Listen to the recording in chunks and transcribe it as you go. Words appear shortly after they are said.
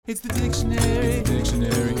It's the dictionary.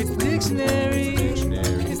 Dictionary. It's the dictionary.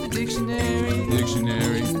 Dictionary. It's the dictionary.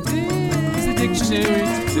 Dictionary. It's the dictionary.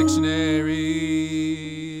 It's the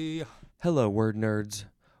dictionary. Hello, word nerds.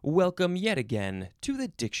 Welcome yet again to the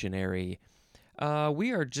dictionary.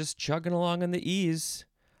 We are just chugging along on the E's.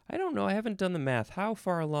 I don't know. I haven't done the math. How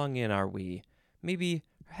far along in are we? Maybe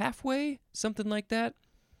halfway? Something like that?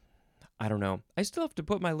 I don't know. I still have to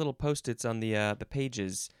put my little Post-its on the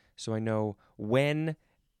pages so I know when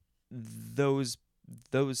those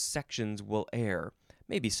sections will air.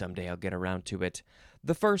 Maybe someday I'll get around to it.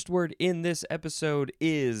 The first word in this episode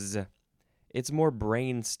is... It's more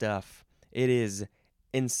brain stuff. It is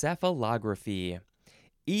encephalography.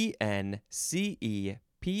 encephalography.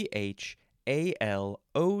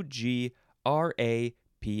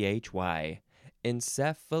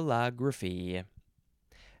 Encephalography.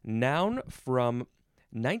 Noun from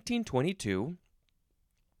 1922.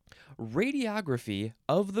 Radiography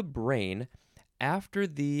of the brain after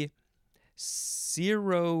the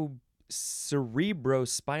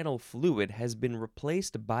cerebrospinal fluid has been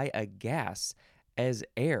replaced by a gas as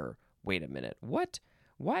air. Wait a minute. What?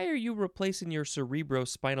 Why are you replacing your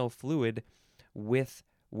cerebrospinal fluid with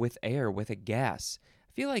air, with a gas?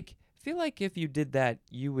 I feel like if you did that,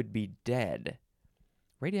 you would be dead.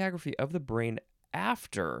 Radiography of the brain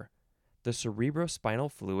after the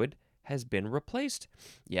cerebrospinal fluid has been replaced.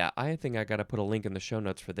 Yeah, I think I got to put a link in the show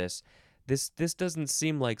notes for this. This doesn't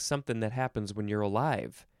seem like something that happens when you're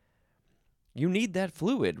alive. You need that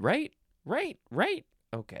fluid, right? Right.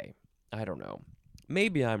 Okay, I don't know.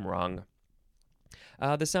 Maybe I'm wrong.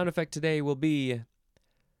 The sound effect today will be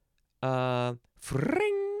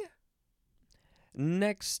fring.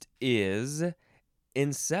 Next is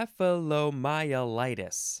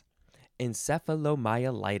encephalomyelitis.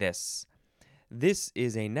 Encephalomyelitis. This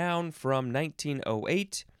is a noun from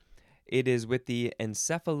 1908. It is with the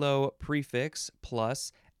encephalo prefix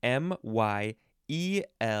plus myelitis.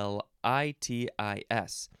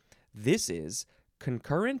 This is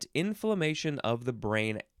concurrent inflammation of the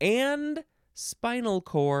brain and spinal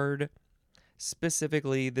cord.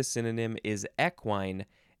 Specifically, the synonym is equine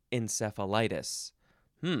encephalitis.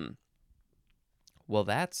 Well,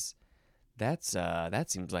 that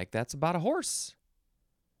seems like that's about a horse.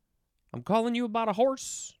 I'm calling you about a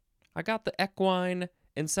horse. I got the equine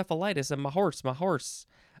encephalitis and my horse.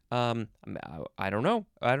 I don't know.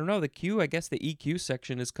 The Q, I guess the EQ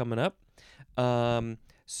section is coming up. But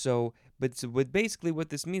basically what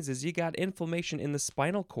this means is you got inflammation in the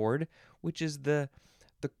spinal cord, which is the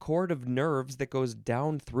cord of nerves that goes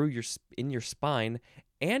down through in your spine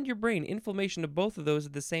and your brain. Inflammation of both of those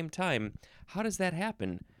at the same time. How does that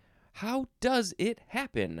happen? How does it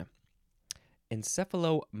happen?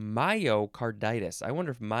 Encephalomyocarditis. I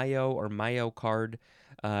wonder if myo or myocard,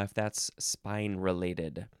 if that's spine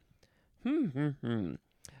related. Oh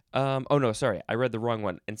no, sorry, I read the wrong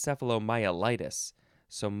one. Encephalomyelitis.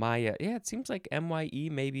 So it seems like MYE,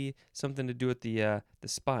 maybe something to do with the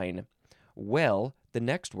spine. Well, the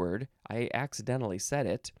next word, I accidentally said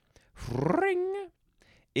it. Ring.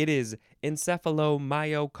 It is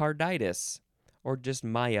encephalomyocarditis, or just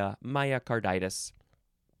myocarditis.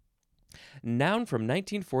 Noun from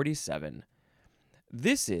 1947.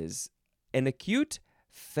 This is an acute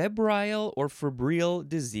febrile or febrile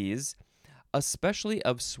disease, especially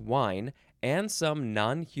of swine and some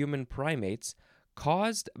non-human primates,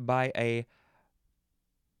 caused by a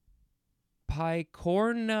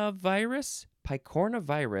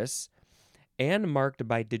picornavirus, and marked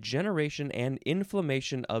by degeneration and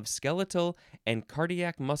inflammation of skeletal and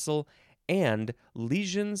cardiac muscle and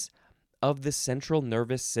lesions of the central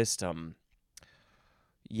nervous system.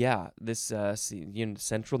 Yeah, this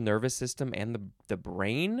central nervous system and the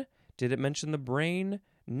brain. Did it mention the brain?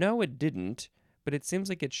 No, it didn't, but it seems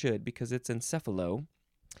like it should because it's encephalo.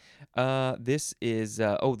 This is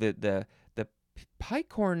the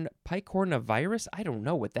picornavirus. I don't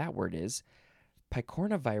know what that word is.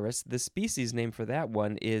 Picornavirus. The species name for that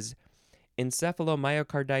one is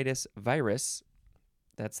Encephalomyocarditis virus.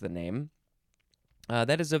 That's the name.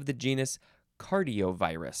 That is of the genus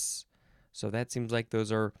Cardiovirus. So that seems like those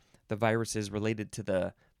are the viruses related to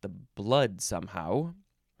the blood somehow.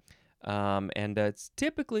 And it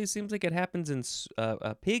typically seems like it happens in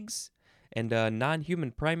pigs and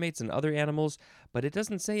non-human primates and other animals, but it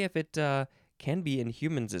doesn't say if it can be in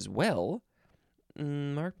humans as well.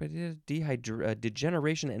 Marked by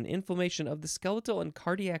degeneration and inflammation of the skeletal and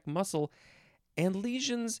cardiac muscle and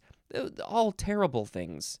lesions, all terrible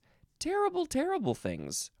things. Terrible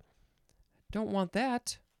things. Don't want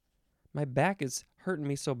that. My back is hurting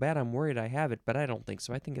me so bad I'm worried I have it, but I don't think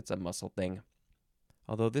so. I think it's a muscle thing.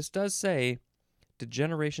 Although this does say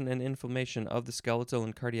degeneration and inflammation of the skeletal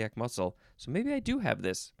and cardiac muscle. So maybe I do have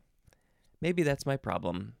this. Maybe that's my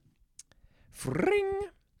problem. Fring!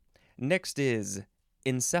 Next is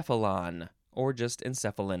encephalon, or just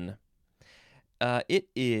encephalon. It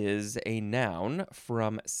is a noun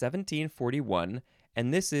from 1741,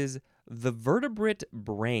 and this is the vertebrate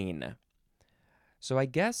brain. So I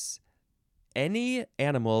guess any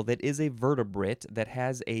animal that is a vertebrate that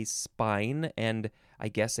has a spine and I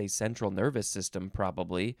guess a central nervous system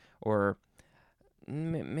probably, or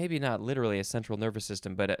maybe not literally a central nervous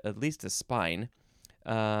system, but at least a spine,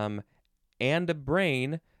 and a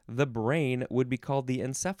brain, the brain would be called the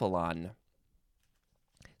encephalon.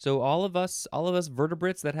 So all of us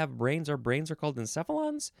vertebrates that have brains, our brains are called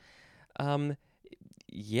encephalons?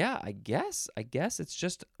 Yeah, I guess it's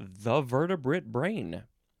just the vertebrate brain.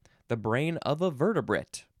 The brain of a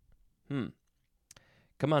vertebrate.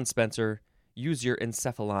 Come on, Spencer. Use your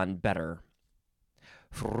encephalon better.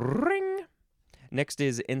 Ring. Next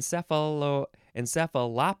is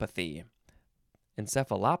encephalopathy.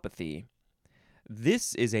 Encephalopathy.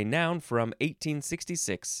 This is a noun from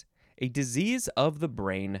 1866. A disease of the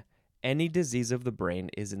brain. Any disease of the brain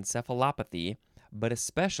is encephalopathy, but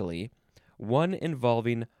especially one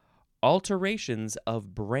involving alterations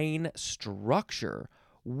of brain structure.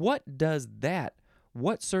 What does that?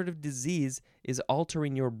 What sort of disease is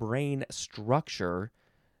altering your brain structure?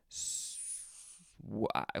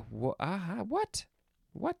 What?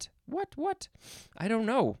 I don't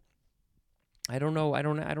know. I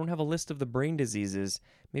don't have a list of the brain diseases.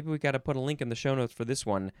 Maybe we got to put a link in the show notes for this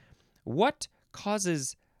one. What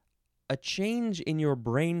causes a change in your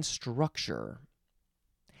brain structure?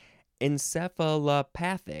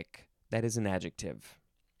 Encephalopathic. That is an adjective.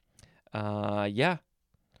 Yeah.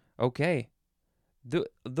 Okay.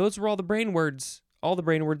 Those were all the brain words. All the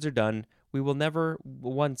brain words are done. We will never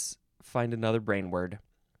once find another brain word.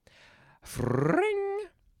 Fring.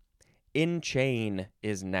 Enchain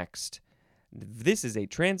is next. This is a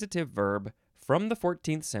transitive verb from the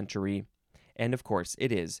 14th century. And of course,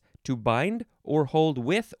 it is to bind or hold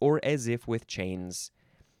with or as if with chains.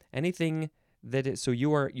 Anything that is, so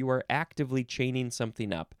you are actively chaining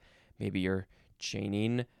something up. Maybe you're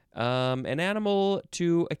chaining an animal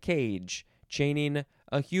to a cage, chaining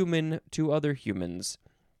a human to other humans.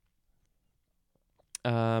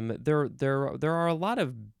 There are a lot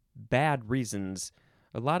of bad reasons.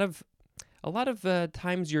 A lot of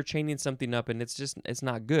times you're chaining something up and it's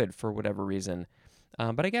not good for whatever reason.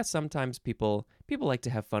 But I guess sometimes people like to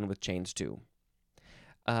have fun with chains too.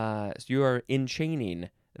 So you are enchaining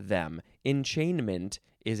them. Enchainment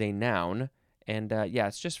is a noun, and yeah,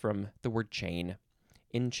 it's just from the word chain.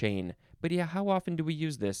 Enchain. But yeah, how often do we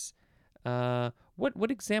use this? What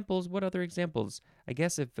examples? What other examples? I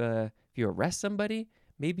guess if you arrest somebody,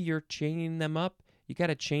 maybe you're chaining them up. You got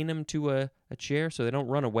to chain them to a chair so they don't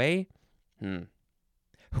run away. Ring.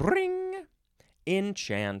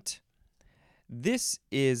 Enchant. This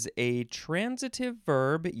is a transitive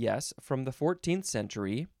verb, yes, from the 14th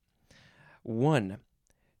century. 1.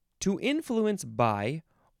 To influence by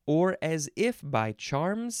or as if by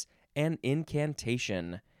charms and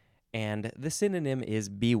incantation. And the synonym is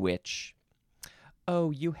bewitch.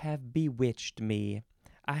 Oh, you have bewitched me.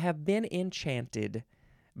 I have been enchanted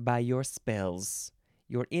by your spells,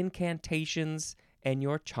 your incantations, and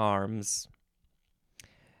your charms.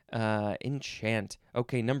 Enchant.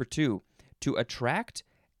 Okay, number 2. To attract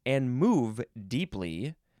and move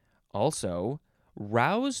deeply. Also,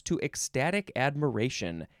 rouse to ecstatic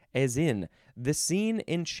admiration, as in, the scene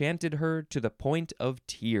enchanted her to the point of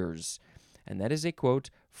tears. And that is a quote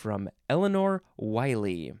from Eleanor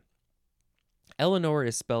Wiley. Eleanor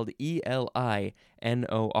is spelled Elinor, and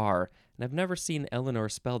I've never seen Eleanor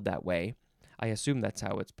spelled that way. I assume that's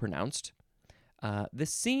how it's pronounced. The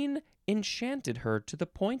scene enchanted her to the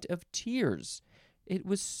point of tears. It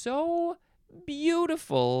was so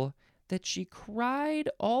beautiful that she cried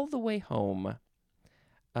all the way home.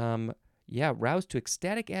 Yeah, roused to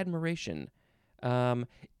ecstatic admiration.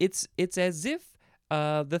 It's as if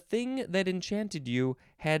the thing that enchanted you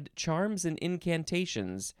had charms and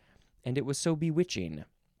incantations, and it was so bewitching.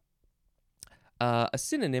 A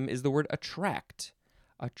synonym is the word attract.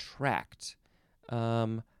 Attract.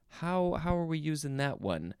 How are we using that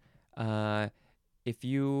one? If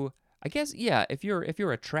you're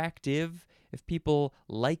attractive, if people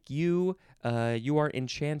like you, you are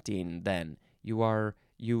enchanting. Then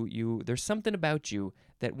there's something about you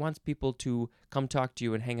that wants people to come talk to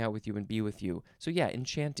you and hang out with you and be with you. So yeah,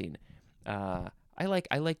 enchanting. I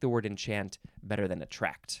like the word enchant better than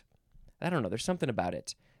attract. I don't know. There's something about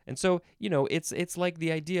it. And so, it's like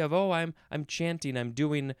the idea of, oh, I'm chanting, I'm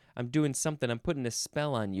doing something, I'm putting a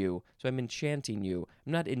spell on you. So I'm enchanting you.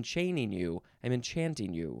 I'm not enchaining you, I'm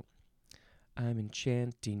enchanting you. I'm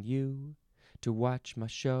enchanting you to watch my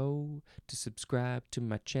show, to subscribe to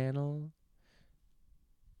my channel.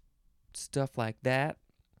 Stuff like that.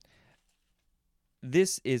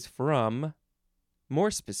 This is from,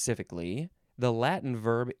 more specifically, the Latin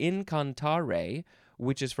verb incantare,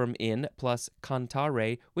 which is from in plus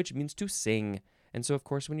cantare, which means to sing. And so, of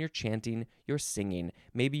course, when you're chanting, you're singing.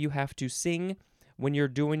 Maybe you have to sing when you're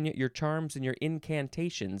doing your charms and your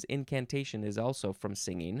incantations. Incantation is also from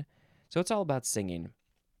singing. So it's all about singing.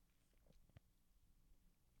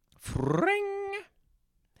 Fring!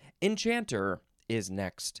 Enchanter is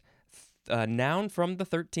next. A noun from the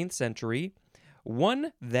 13th century.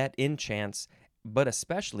 One that enchants, but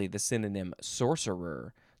especially the synonym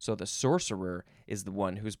sorcerer. So the sorcerer is the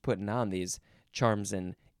one who's putting on these charms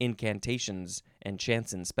and incantations and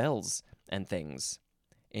chants and spells and things.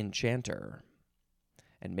 Enchanter.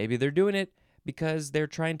 And maybe they're doing it because they're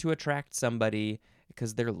trying to attract somebody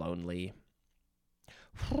because they're lonely.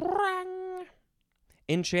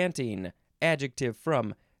 Enchanting. Adjective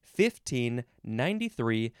from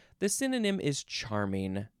 1593. The synonym is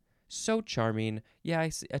charming. So charming. Yeah,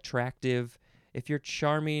 attractive. If you're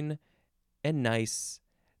charming and nice,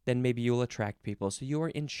 then maybe you'll attract people. So you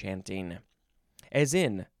are enchanting. As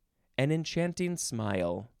in, an enchanting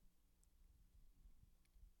smile.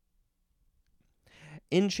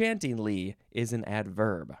 Enchantingly is an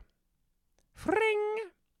adverb. Fring!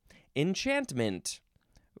 Enchantment.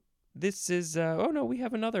 This is, we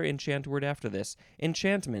have another enchant word after this.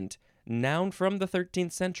 Enchantment. Noun from the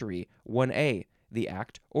 13th century. 1a. The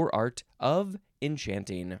act or art of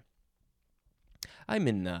enchanting. I'm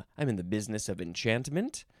in the business of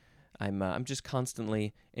enchantment. I'm just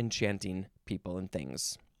constantly enchanting people and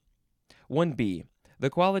things. 1b. The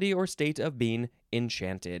quality or state of being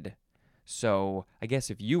enchanted. So I guess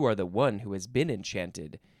if you are the one who has been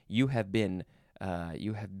enchanted, you have been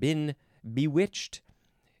bewitched.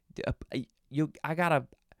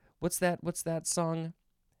 What's that song?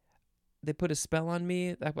 They put a spell on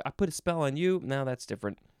me. I put a spell on you. No, that's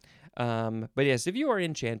different. But yes, if you are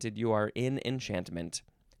enchanted, you are in enchantment.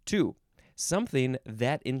 2. Something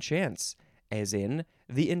that enchants, as in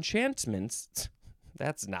the enchantments.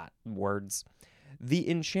 That's not words. The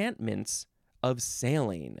enchantments of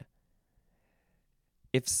sailing.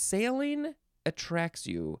 If sailing attracts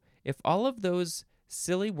you, if all of those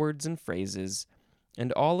silly words and phrases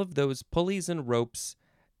and all of those pulleys and ropes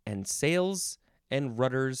and sails and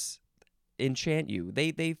rudders enchant you,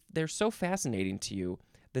 they're so fascinating to you,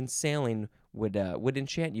 then sailing would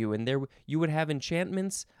enchant you, and you would have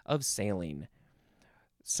enchantments of sailing.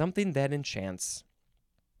 Something that enchants.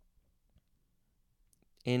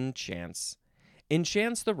 Enchants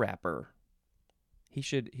the rapper. He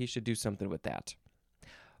should do something with that.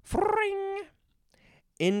 Fring!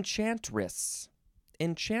 Enchantress.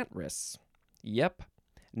 Yep.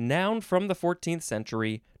 Noun from the 14th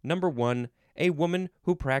century. Number 1, a woman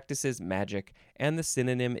who practices magic, and the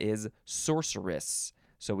synonym is sorceress.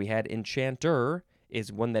 So we had enchanter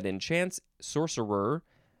is one that enchants, sorcerer,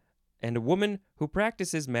 and a woman who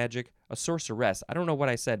practices magic, a sorceress. I don't know what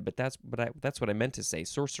I said, but that's what I meant to say,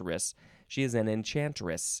 sorceress. She is an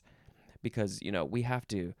enchantress because,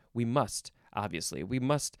 we must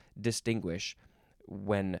distinguish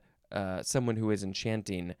when someone who is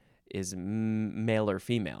enchanting is male or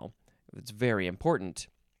female. It's very important.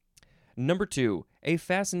 Number 2, a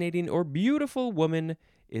fascinating or beautiful woman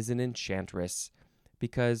is an enchantress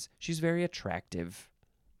because she's very attractive.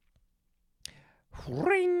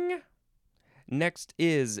 Ring! Next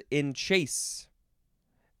is enchase.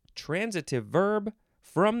 Transitive verb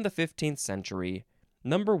from the 15th century.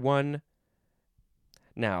 Number 1.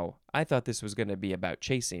 Now, I thought this was going to be about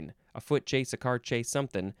chasing. A foot chase, a car chase,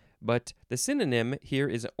 something. But the synonym here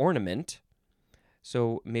is ornament.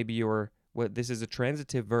 So maybe this is a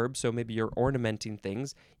transitive verb, so maybe you're ornamenting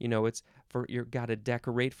things. It's you got to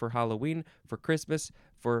decorate for Halloween, for Christmas,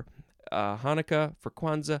 for Hanukkah, for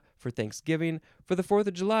Kwanzaa, for Thanksgiving, for the 4th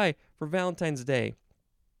of July, for Valentine's Day.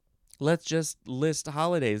 Let's just list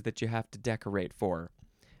holidays that you have to decorate for.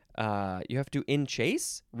 You have to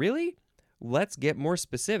enchase? Really? Let's get more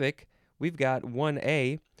specific. We've got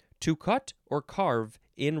 1A, to cut or carve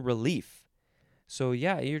in relief. So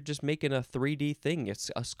yeah, you're just making a 3D thing.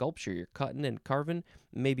 It's a sculpture. You're cutting and carving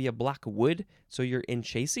maybe a block of wood, so you're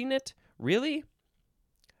enchasing it? Really?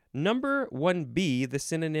 Number 1B, the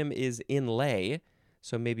synonym is inlay.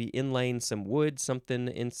 So maybe inlaying some wood, something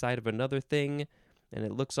inside of another thing, and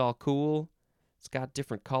it looks all cool. It's got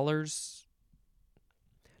different colors.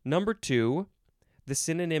 Number 2, the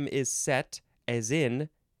synonym is set, as in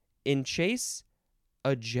chase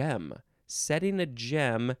a gem. Setting a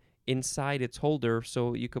gem inside its holder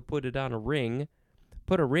so you could put it on a ring.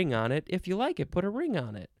 Put a ring on it. If you like it, put a ring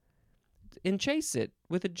on it. Enchase it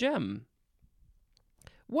with a gem.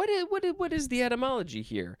 What is the etymology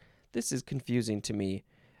here? This is confusing to me.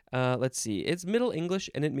 Let's see. It's Middle English,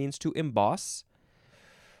 and it means to emboss.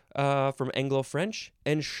 From Anglo-French,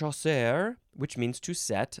 enchasser, which means to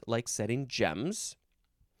set, like setting gems.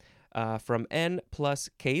 From en plus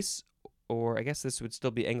case, or I guess this would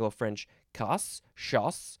still be Anglo-French,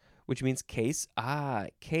 chasse, which means case.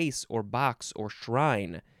 Case or box or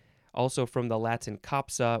shrine. Also from the Latin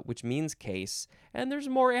capsa, which means case, and there's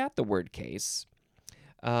more at the word case.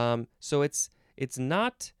 So it's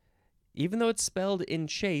not, even though it's spelled in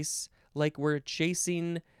chase, like we're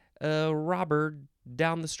chasing a robber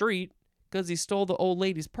down the street because he stole the old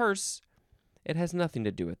lady's purse, it has nothing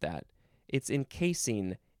to do with that. It's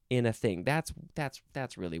encasing in a thing. That's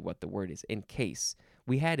really what the word is, encase.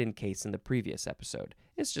 We had encase in the previous episode.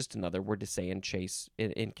 It's just another word to say encase,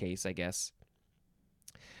 encase, I guess.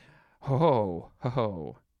 Ho, ho,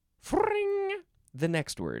 ho. Fring! The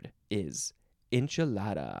next word is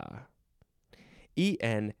enchilada.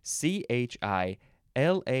 enchilada.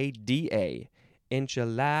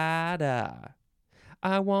 Enchilada.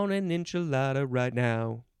 I want an enchilada right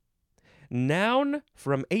now. Noun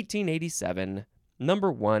from 1887.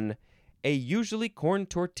 Number 1, a usually corn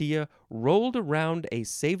tortilla rolled around a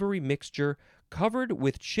savory mixture covered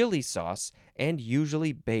with chili sauce and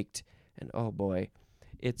usually baked. And oh boy,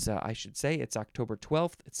 it's I should say it's October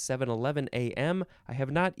 12th. It's 7:11 a.m. I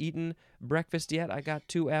have not eaten breakfast yet. I got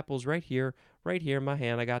 2 apples right here in my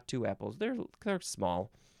hand. I got 2 apples. They're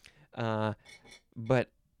small.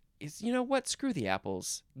 But you know what? Screw the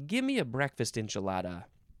apples. Give me a breakfast enchilada.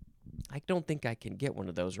 I don't think I can get one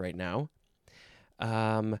of those right now.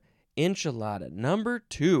 Enchilada. Number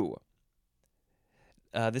 2.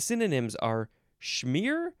 The synonyms are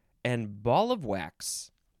schmear and ball of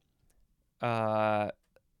wax. I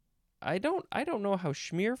don't know how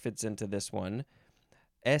schmear fits into this one.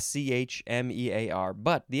 schmear.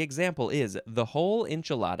 But the example is the whole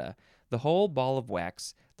enchilada, the whole ball of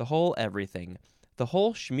wax, the whole everything. The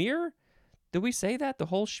whole schmear? Do we say that? The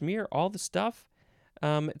whole schmear? All the stuff?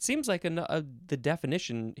 It seems like the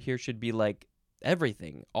definition here should be like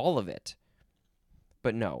everything, all of it.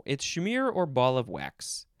 But no, it's schmear or ball of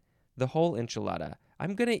wax. The whole enchilada.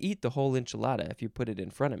 I'm going to eat the whole enchilada if you put it in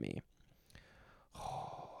front of me.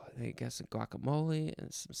 Oh, I guess some guacamole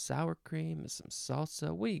and some sour cream and some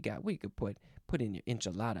salsa. What do you got? What you could put in your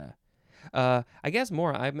enchilada? I guess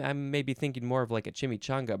more. I'm maybe thinking more of like a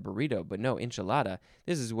chimichanga burrito, but no, enchilada.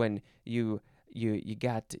 This is when you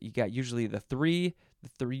got usually the three.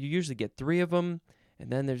 You usually get 3 of them, and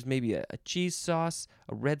then there's maybe a cheese sauce,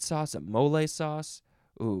 a red sauce, a mole sauce.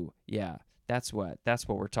 Ooh, yeah, that's what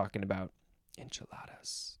we're talking about.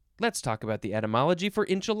 Enchiladas. Let's talk about the etymology for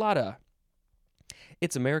enchilada.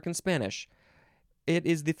 It's American Spanish. It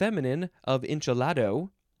is the feminine of enchilado,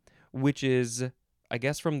 which is, I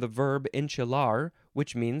guess, from the verb enchilar,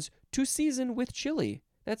 which means to season with chili.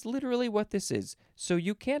 That's literally what this is. So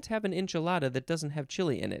you can't have an enchilada that doesn't have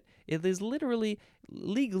chili in it. It is literally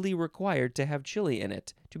legally required to have chili in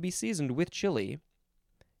it, to be seasoned with chili.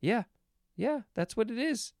 Yeah, that's what it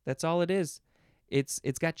is. That's all it is. It's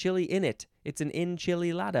got chili in it. It's an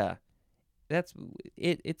enchilada. That's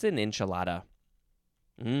it. It's an enchilada.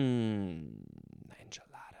 Enchiladas.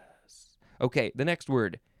 Okay, the next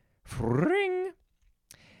word. Fring.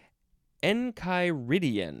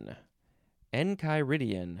 Enchiridion.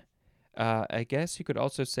 Enchiridion. I guess you could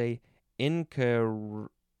also say It's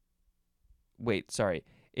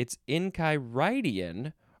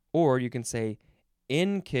enchiridion, or you can say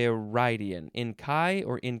enchiridion. Enchi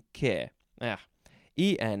or enchi.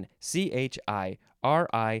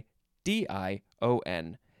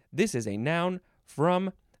 enchiridion. This is a noun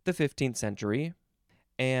from the 15th century,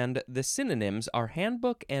 and the synonyms are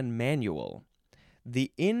handbook and manual.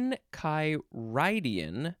 The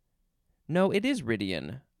enchiridion. No, it is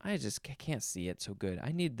ridion. I can't see it so good.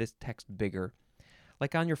 I need this text bigger.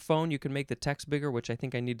 Like on your phone, you can make the text bigger, which I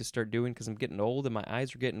think I need to start doing because I'm getting old and my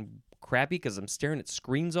eyes are getting crappy because I'm staring at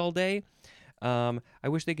screens all day. I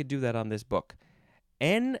wish they could do that on this book.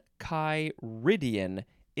 Enchiridion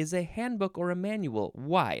is a handbook or a manual.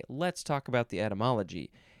 Why? Let's talk about the etymology.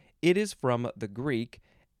 It is from the Greek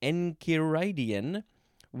enchiridion,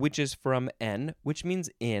 which is from en, which means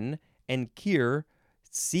in, and cheir,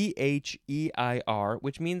 cheir,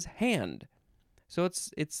 which means hand. So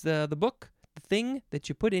it's the book, the thing that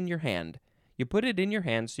you put in your hand. You put it in your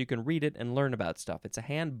hand so you can read it and learn about stuff. It's a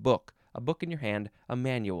handbook, a book in your hand, a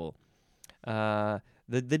manual. The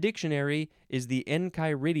dictionary is the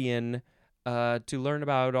enchiridion to learn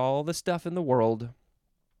about all the stuff in the world.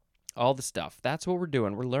 All the stuff. That's what we're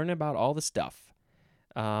doing. We're learning about all the stuff.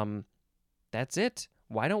 That's it.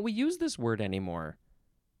 Why don't we use this word anymore?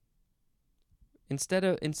 Instead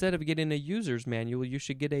of getting a user's manual, you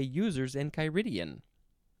should get a user's enchiridion.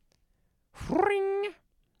 Ring.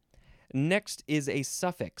 Next is a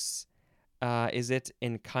suffix. Is it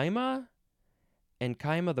enkyma?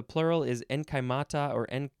 Enkyma, the plural is enkymata or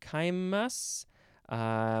enkymas.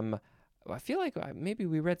 I feel like maybe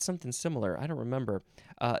we read something similar. I don't remember.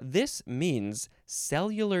 This means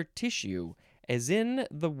cellular tissue, as in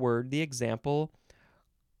the example,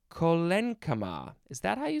 kolenkama. Is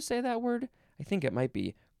that how you say that word? I think it might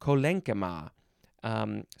be kolenkama.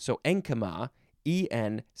 So enkama,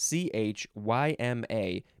 E-N-C-H-Y-M-A,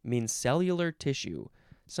 means cellular tissue.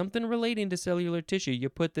 Something relating to cellular tissue, you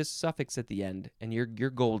put this suffix at the end, and you're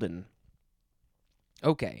golden.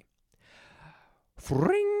 Okay.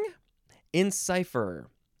 Fring. Encipher.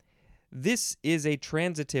 This is a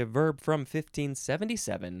transitive verb from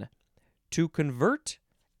 1577 to convert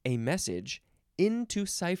a message into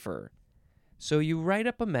cipher. So you write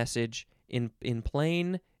up a message in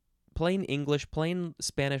plain English, plain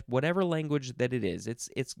Spanish, whatever language that it is. It's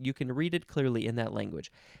you can read it clearly in that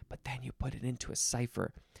language, but then you put it into a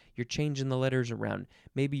cipher. You're changing the letters around.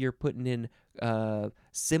 Maybe you're putting in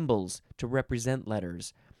symbols to represent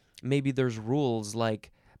letters. Maybe there's rules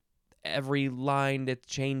like every line that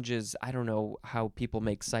changes. I don't know how people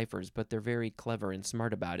make ciphers, but they're very clever and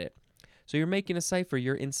smart about it. So you're making a cipher.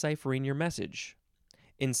 You're enciphering your message.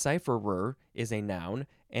 Encipherer is a noun,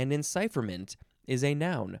 and encipherment is a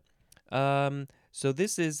noun. So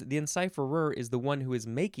this is, the encipherer is the one who is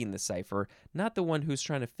making the cipher, not the one who's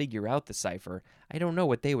trying to figure out the cipher. I don't know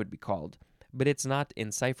what they would be called, but it's not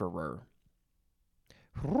encipherer.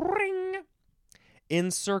 Ring.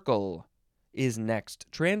 Encircle is next.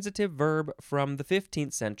 Transitive verb from the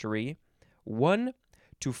 15th century. 1,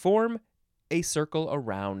 to form a circle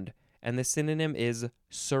around, and the synonym is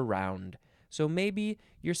surround. So maybe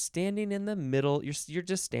you're standing in the middle, you're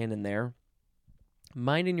just standing there,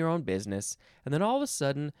 minding your own business, and then all of a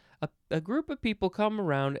sudden a group of people come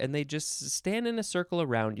around and they just stand in a circle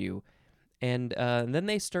around you, and then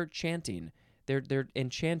they start chanting. They're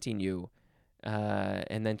enchanting you,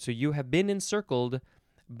 and then so you have been encircled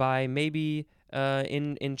by maybe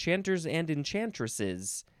enchanters and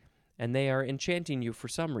enchantresses, and they are enchanting you for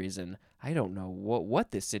some reason. I don't know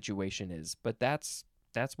what this situation is, but that's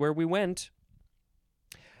where we went.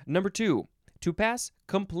 Number 2, to pass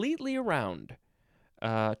completely around.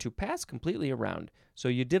 To pass completely around. So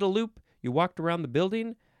you did a loop, you walked around the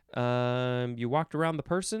building, you walked around the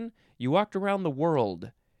person, you walked around the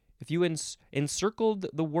world. If you encircled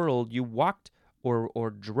the world, you walked or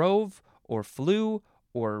drove or flew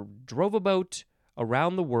or drove a boat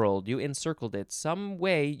around the world. You encircled it some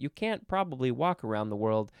way. You can't probably walk around the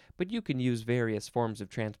world, but you can use various forms of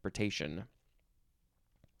transportation.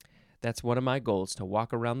 That's one of my goals, to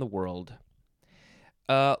walk around the world.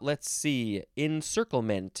 Let's see.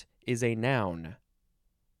 Encirclement is a noun,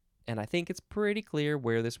 and I think it's pretty clear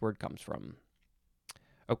where this word comes from.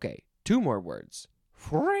 Okay, 2 more words.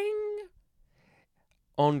 Fring.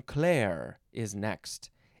 Enclair is next.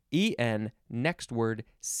 E-N, next word,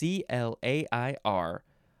 C-L-A-I-R.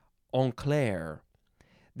 Enclair.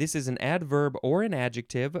 This is an adverb or an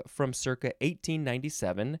adjective from circa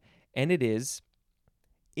 1897, and it is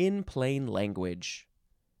in plain language.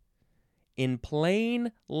 In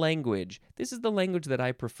plain language. This is the language that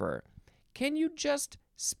I prefer. Can you just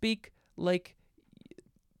speak like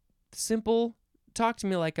simple? Talk to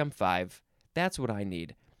me like I'm 5. That's what I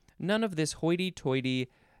need. None of this hoity-toity,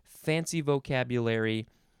 fancy vocabulary,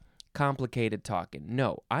 complicated talking.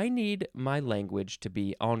 No, I need my language to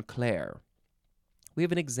be en clair. We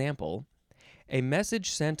have an example. A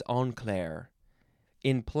message sent en clair.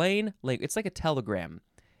 In plain language. It's like a telegram.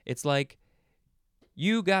 It's like,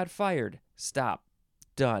 you got fired. Stop.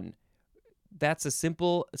 Done. That's a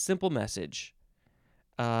simple message.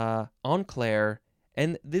 En clair.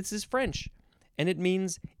 And this is French. And it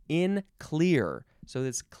means in clear. So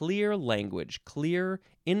it's clear language, clear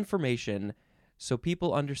information, so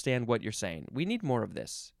people understand what you're saying. We need more of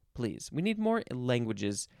this, please. We need more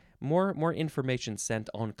languages, more information sent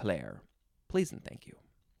en clair. Please and thank you.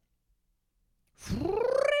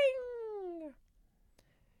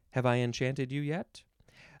 Have I enchanted you yet?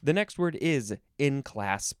 The next word is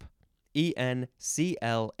enclasp. E-N-C-L-A-S-P.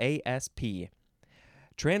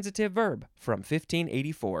 Transitive verb from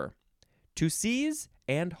 1584. To seize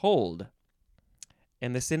and hold.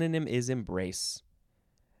 And the synonym is embrace.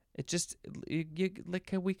 It just, like,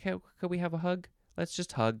 can we have a hug? Let's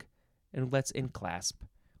just hug, and let's enclasp.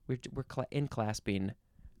 We're enclasping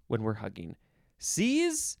when we're hugging.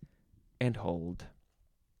 Seize and hold.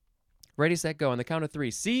 Ready, set, go. On the count of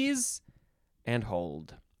 3. Seize and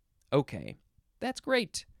hold. Okay, that's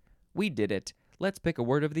great. We did it. Let's pick a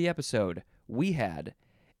word of the episode. We had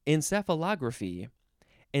encephalography,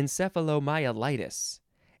 encephalomyelitis,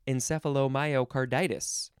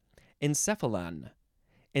 encephalomyocarditis, encephalon,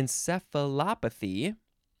 encephalopathy,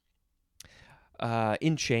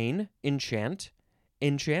 enchain, enchant,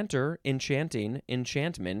 enchanter, enchanting,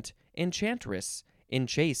 enchantment, enchantress,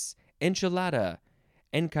 enchase, enchilada,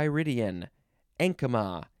 enchiridion,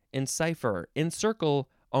 enchyma, encipher, encircle,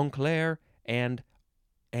 enclair, and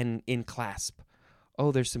enclasp.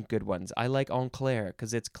 Oh, there's some good ones. I like enclair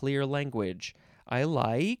because it's clear language. I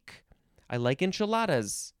like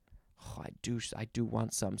enchiladas. Oh, I do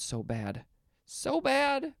want some so bad. So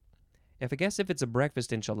bad. I guess if it's a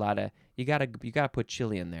breakfast enchilada, you gotta put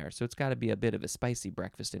chili in there. So it's gotta be a bit of a spicy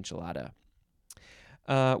breakfast enchilada.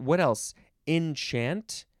 What else?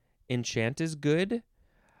 Enchant. Enchant is good.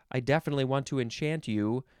 I definitely want to enchant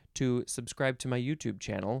you to subscribe to my YouTube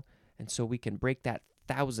channel, and so we can break that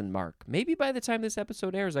 1,000 mark. Maybe by the time this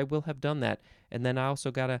episode airs, I will have done that. And then I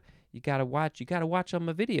also you gotta watch all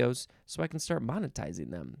my videos so I can start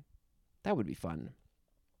monetizing them. That would be fun.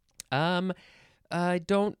 I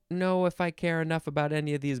don't know if I care enough about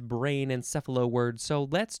any of these brain encephalo words, so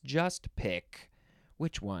let's just pick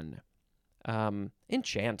which one.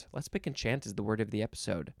 Enchant. Let's pick enchant as the word of the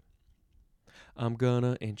episode. I'm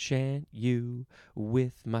gonna enchant you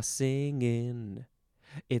with my singing.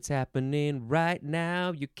 It's happening right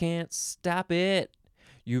now. You can't stop it.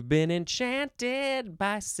 You've been enchanted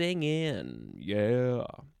by singing. Yeah.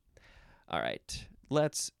 All right.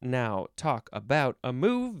 Let's now talk about a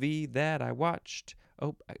movie that I watched.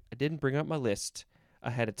 Oh, I didn't bring up my list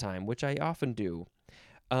ahead of time, which I often do.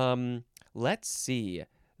 Let's see.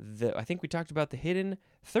 I think we talked about the hidden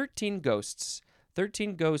 13 Ghosts.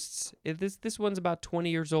 13 Ghosts. This one's about 20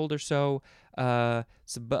 years old or so.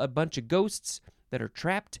 It's a bunch of ghosts that are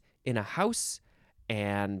trapped in a house,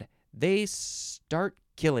 and they start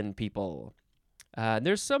killing people.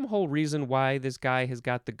 There's some whole reason why this guy has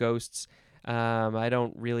got the ghosts. I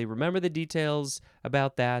don't really remember the details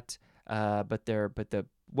about that, but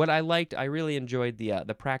what I liked, I really enjoyed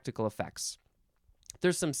the practical effects.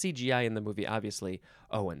 There's some CGI in the movie, obviously.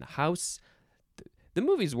 Oh, and the house. The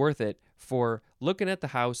movie's worth it for looking at the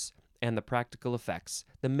house and the practical effects,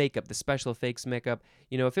 the makeup, the special effects makeup.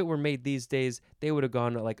 You know, if it were made these days, they would have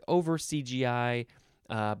gone like over CGI.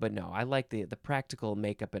 But no, I like the practical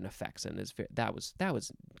makeup and effects, and that was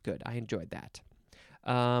good. I enjoyed that.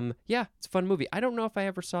 Yeah, it's a fun movie. I don't know if I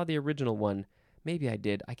ever saw the original one. Maybe I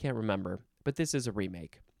did. I can't remember. But this is a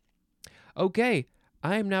remake. Okay,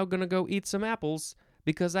 I'm now gonna go eat some apples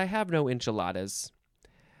because I have no enchiladas.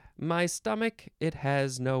 My stomach, it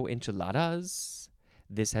has no enchiladas.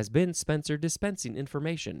 This has been Spencer dispensing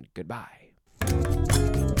information. Goodbye.